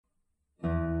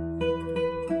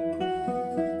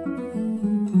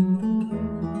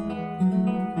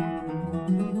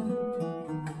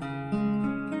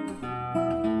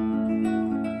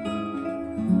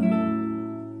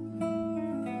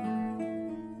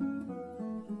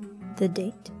The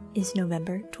date is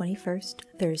November 21st,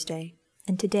 Thursday,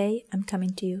 and today I'm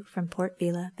coming to you from Port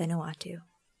Vila, Vanuatu.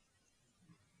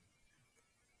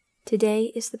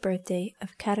 Today is the birthday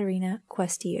of Catharina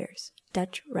Questiers,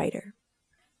 Dutch writer.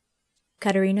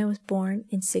 Catharina was born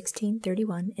in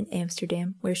 1631 in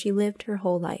Amsterdam, where she lived her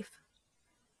whole life.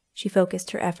 She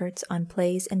focused her efforts on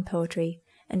plays and poetry,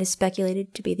 and is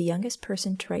speculated to be the youngest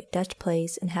person to write Dutch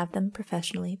plays and have them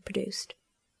professionally produced.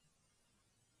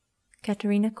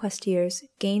 Catharina Questiers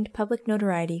gained public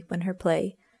notoriety when her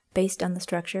play, based on the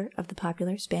structure of the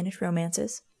popular Spanish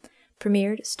romances,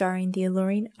 premiered starring the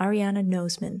alluring Ariana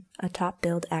Nosman, a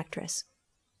top-billed actress.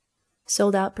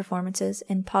 Sold-out performances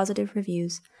and positive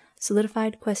reviews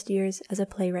solidified Questiers as a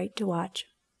playwright to watch.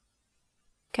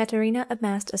 Catharina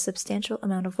amassed a substantial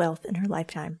amount of wealth in her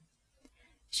lifetime.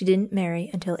 She didn't marry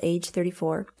until age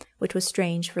 34, which was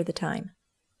strange for the time.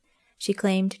 She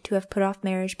claimed to have put off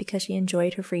marriage because she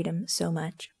enjoyed her freedom so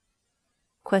much.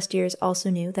 Questiers also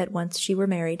knew that once she were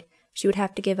married, she would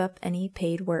have to give up any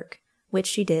paid work, which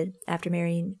she did after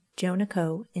marrying Joan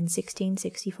Nicot in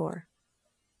 1664.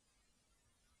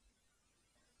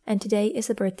 And today is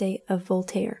the birthday of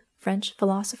Voltaire, French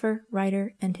philosopher,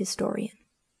 writer, and historian.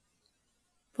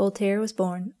 Voltaire was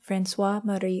born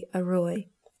François-Marie Arouet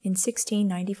in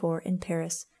 1694 in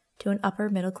Paris to an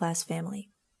upper-middle-class family.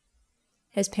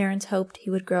 His parents hoped he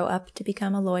would grow up to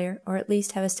become a lawyer or at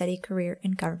least have a steady career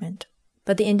in government,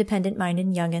 but the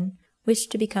independent-minded young'un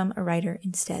wished to become a writer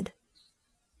instead.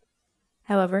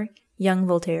 However, young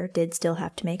Voltaire did still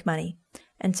have to make money,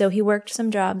 and so he worked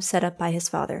some jobs set up by his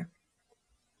father.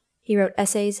 He wrote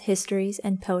essays, histories,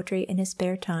 and poetry in his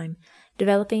spare time,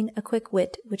 developing a quick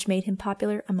wit which made him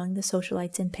popular among the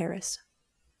socialites in Paris.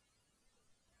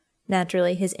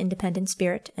 Naturally, his independent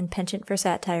spirit and penchant for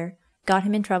satire got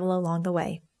him in trouble along the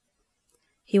way.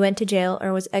 He went to jail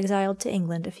or was exiled to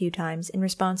England a few times in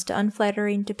response to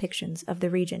unflattering depictions of the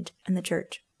regent and the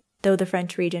church, though the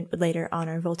French regent would later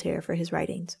honor Voltaire for his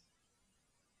writings.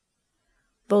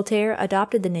 Voltaire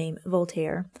adopted the name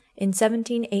Voltaire in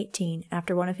 1718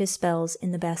 after one of his spells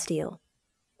in the Bastille.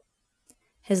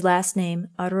 His last name,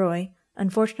 Arouet,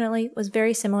 unfortunately was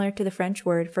very similar to the French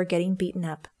word for getting beaten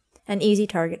up, an easy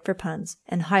target for puns,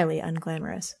 and highly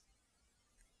unglamorous.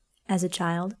 As a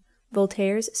child,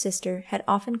 Voltaire's sister had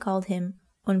often called him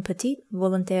un petit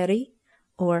volontaire,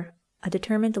 or a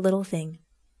determined little thing.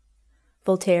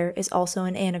 Voltaire is also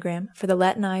an anagram for the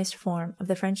Latinized form of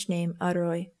the French name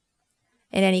Arouet.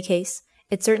 In any case,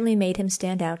 it certainly made him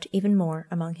stand out even more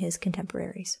among his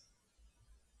contemporaries.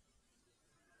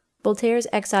 Voltaire's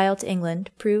exile to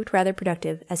England proved rather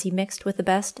productive as he mixed with the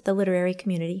best the literary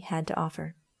community had to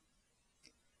offer.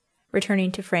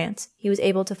 Returning to France, he was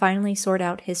able to finally sort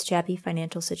out his shabby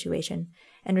financial situation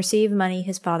and receive money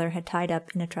his father had tied up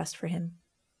in a trust for him.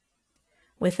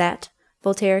 With that,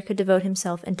 Voltaire could devote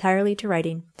himself entirely to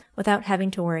writing without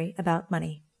having to worry about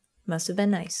money. Must have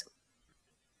been nice.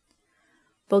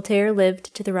 Voltaire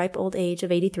lived to the ripe old age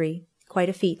of 83, quite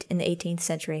a feat in the 18th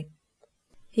century.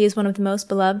 He is one of the most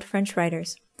beloved French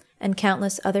writers, and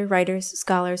countless other writers,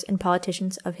 scholars, and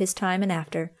politicians of his time and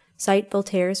after cite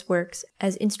Voltaire's works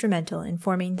as instrumental in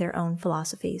forming their own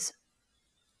philosophies.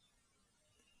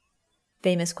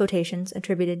 Famous quotations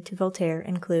attributed to Voltaire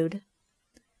include,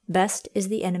 "Best is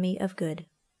the enemy of good.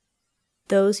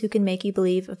 Those who can make you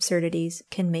believe absurdities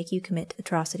can make you commit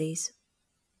atrocities.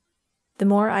 The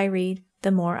more I read, the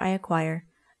more I acquire,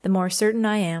 the more certain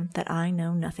I am that I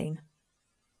know nothing."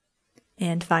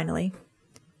 And finally,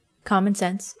 common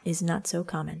sense is not so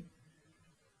common.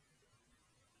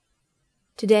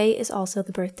 Today is also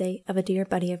the birthday of a dear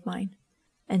buddy of mine,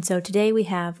 and so today we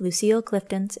have Lucille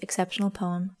Clifton's exceptional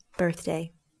poem,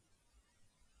 Birthday.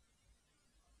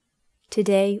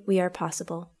 Today we are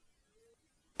possible.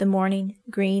 The morning,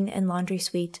 green and laundry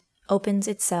sweet, opens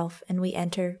itself and we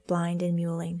enter blind and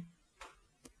muling.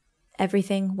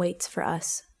 Everything waits for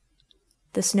us.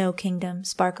 The snow kingdom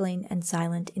sparkling and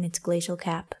silent in its glacial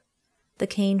cap, the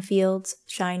cane fields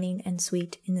shining and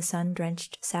sweet in the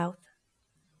sun-drenched south.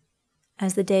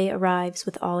 As the day arrives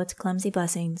with all its clumsy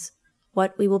blessings,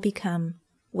 what we will become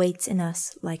waits in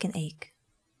us like an ache.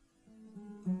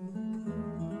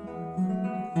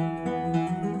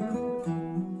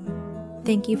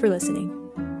 Thank you for listening.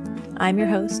 I'm your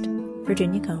host,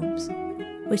 Virginia Combs,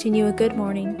 wishing you a good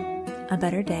morning, a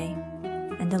better day,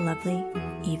 and a lovely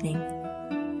evening.